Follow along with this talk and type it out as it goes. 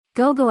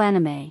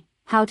GogoAnime,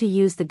 how to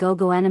use the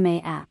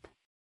GogoAnime app.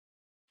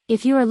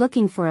 If you are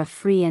looking for a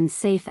free and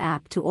safe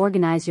app to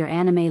organize your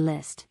anime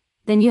list,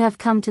 then you have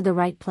come to the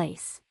right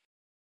place.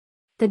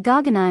 The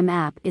GogoAnime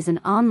app is an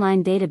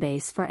online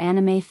database for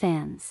anime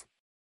fans.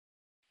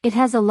 It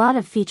has a lot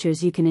of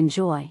features you can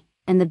enjoy,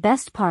 and the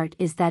best part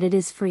is that it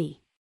is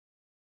free.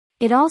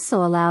 It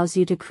also allows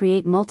you to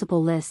create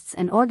multiple lists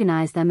and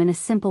organize them in a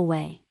simple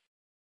way.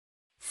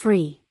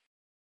 Free.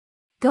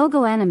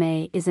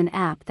 GogoAnime is an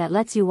app that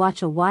lets you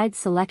watch a wide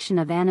selection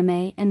of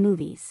anime and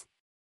movies.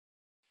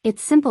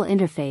 Its simple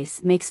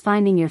interface makes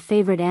finding your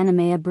favorite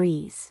anime a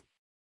breeze.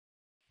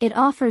 It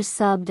offers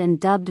subbed and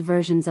dubbed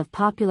versions of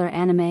popular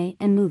anime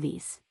and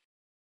movies.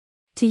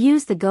 To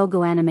use the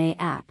GogoAnime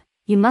app,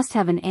 you must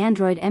have an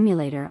Android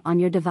emulator on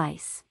your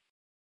device.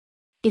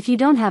 If you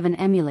don't have an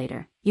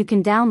emulator, you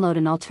can download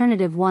an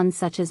alternative one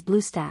such as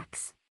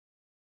BlueStacks.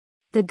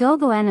 The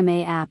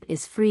GogoAnime app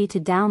is free to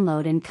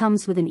download and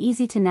comes with an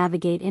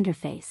easy-to-navigate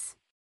interface.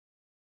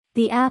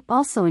 The app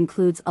also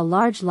includes a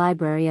large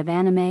library of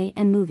anime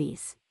and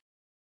movies.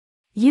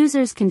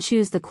 Users can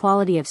choose the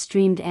quality of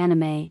streamed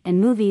anime and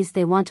movies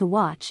they want to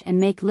watch and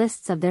make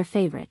lists of their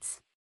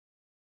favorites.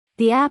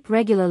 The app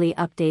regularly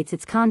updates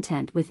its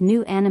content with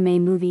new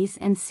anime movies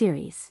and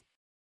series.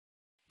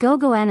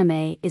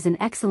 GogoAnime is an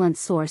excellent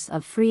source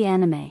of free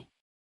anime.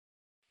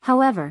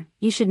 However,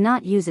 you should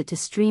not use it to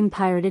stream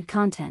pirated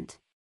content.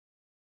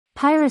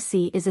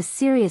 Piracy is a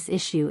serious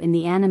issue in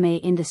the anime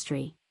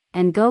industry,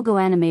 and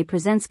GogoAnime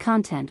presents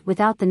content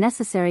without the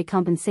necessary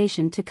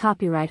compensation to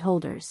copyright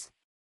holders.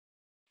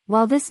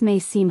 While this may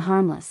seem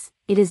harmless,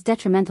 it is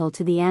detrimental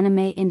to the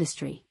anime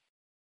industry.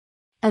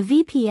 A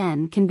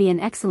VPN can be an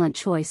excellent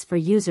choice for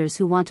users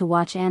who want to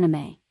watch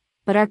anime,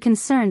 but are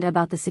concerned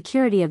about the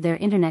security of their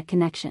internet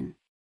connection.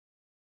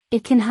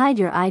 It can hide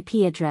your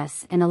IP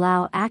address and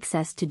allow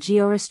access to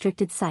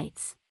geo-restricted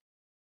sites.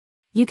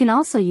 You can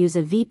also use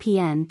a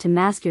VPN to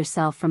mask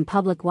yourself from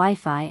public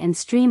Wi-Fi and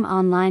stream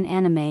online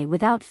anime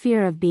without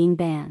fear of being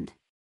banned.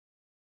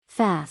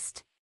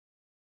 Fast.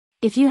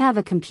 If you have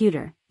a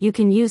computer, you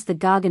can use the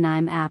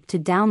GogoAnime app to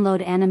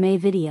download anime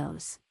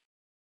videos.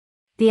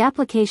 The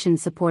application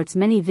supports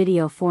many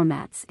video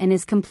formats and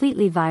is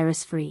completely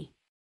virus-free.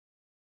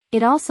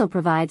 It also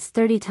provides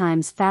 30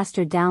 times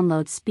faster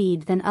download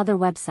speed than other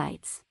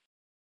websites.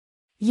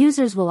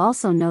 Users will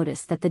also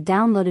notice that the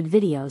downloaded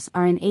videos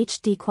are in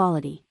HD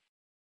quality.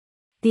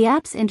 The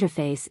app's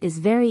interface is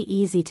very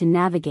easy to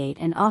navigate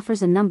and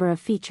offers a number of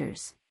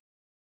features.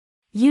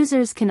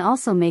 Users can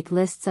also make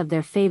lists of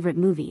their favorite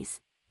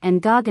movies,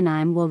 and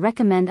GogoAnime will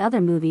recommend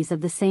other movies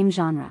of the same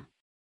genre.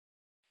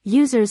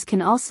 Users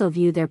can also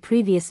view their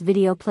previous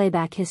video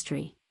playback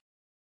history.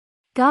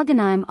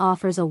 GogoAnime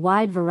offers a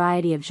wide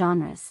variety of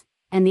genres,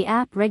 and the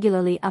app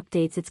regularly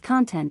updates its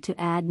content to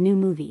add new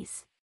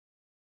movies.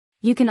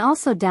 You can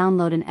also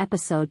download an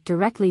episode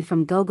directly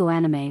from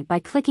GogoAnime by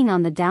clicking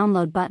on the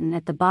download button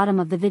at the bottom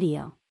of the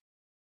video.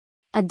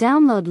 A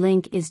download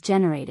link is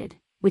generated,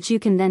 which you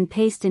can then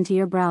paste into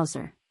your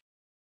browser.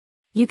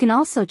 You can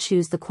also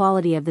choose the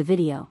quality of the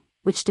video,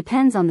 which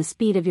depends on the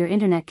speed of your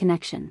internet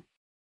connection.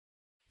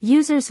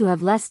 Users who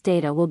have less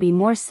data will be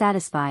more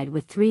satisfied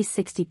with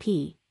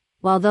 360p,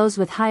 while those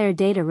with higher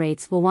data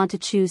rates will want to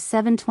choose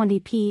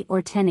 720p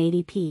or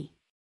 1080p.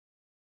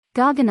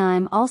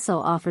 GogoAnime also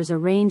offers a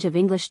range of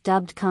English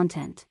dubbed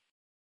content.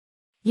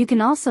 You can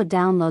also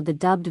download the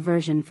dubbed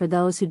version for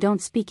those who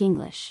don't speak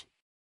English.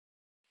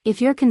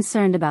 If you're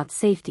concerned about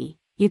safety,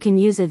 you can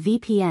use a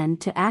VPN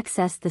to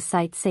access the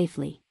site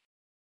safely.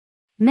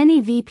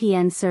 Many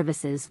VPN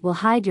services will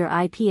hide your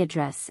IP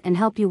address and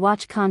help you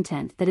watch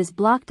content that is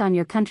blocked on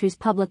your country's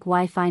public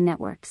Wi-Fi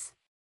networks.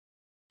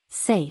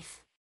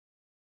 Safe.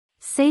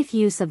 Safe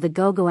use of the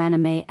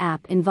GogoAnime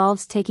app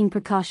involves taking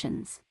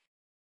precautions.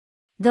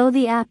 Though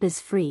the app is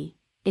free,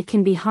 it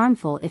can be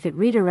harmful if it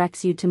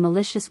redirects you to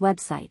malicious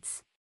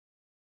websites.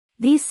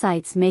 These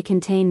sites may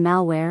contain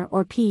malware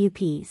or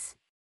PUPs.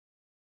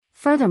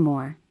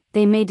 Furthermore,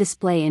 they may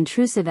display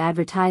intrusive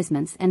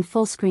advertisements and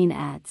full-screen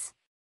ads.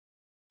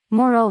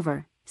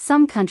 Moreover,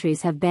 some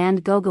countries have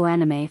banned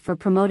GogoAnime for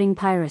promoting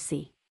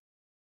piracy.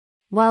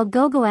 While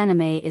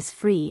GogoAnime is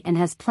free and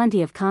has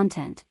plenty of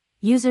content,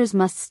 users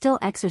must still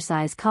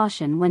exercise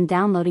caution when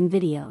downloading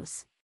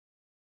videos.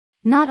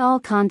 Not all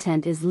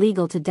content is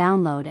legal to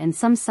download and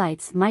some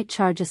sites might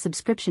charge a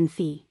subscription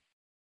fee.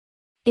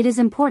 It is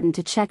important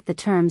to check the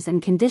terms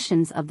and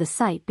conditions of the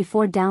site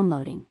before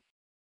downloading.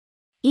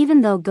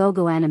 Even though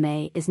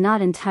GogoAnime is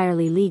not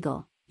entirely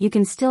legal, you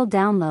can still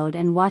download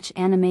and watch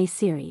anime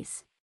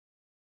series.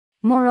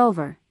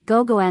 Moreover,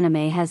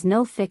 GogoAnime has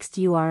no fixed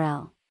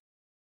URL.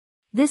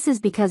 This is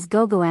because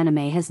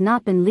GogoAnime has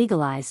not been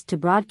legalized to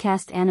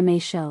broadcast anime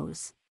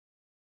shows.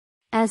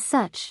 As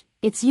such,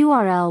 its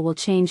URL will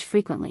change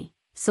frequently,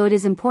 so it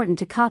is important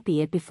to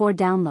copy it before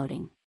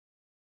downloading.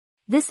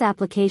 This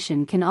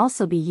application can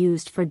also be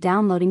used for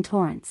downloading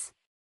torrents.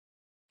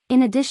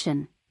 In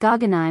addition,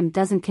 GogoAnime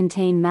doesn't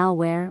contain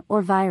malware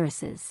or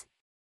viruses.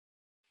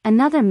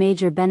 Another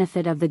major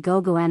benefit of the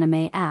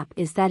GogoAnime app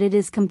is that it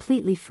is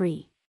completely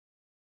free.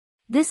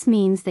 This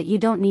means that you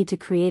don't need to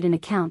create an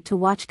account to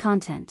watch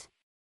content.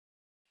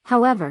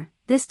 However,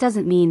 this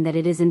doesn't mean that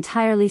it is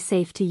entirely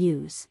safe to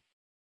use.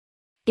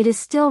 It is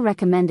still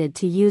recommended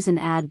to use an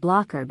ad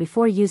blocker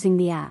before using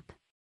the app.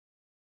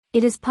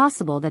 It is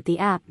possible that the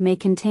app may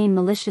contain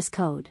malicious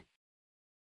code.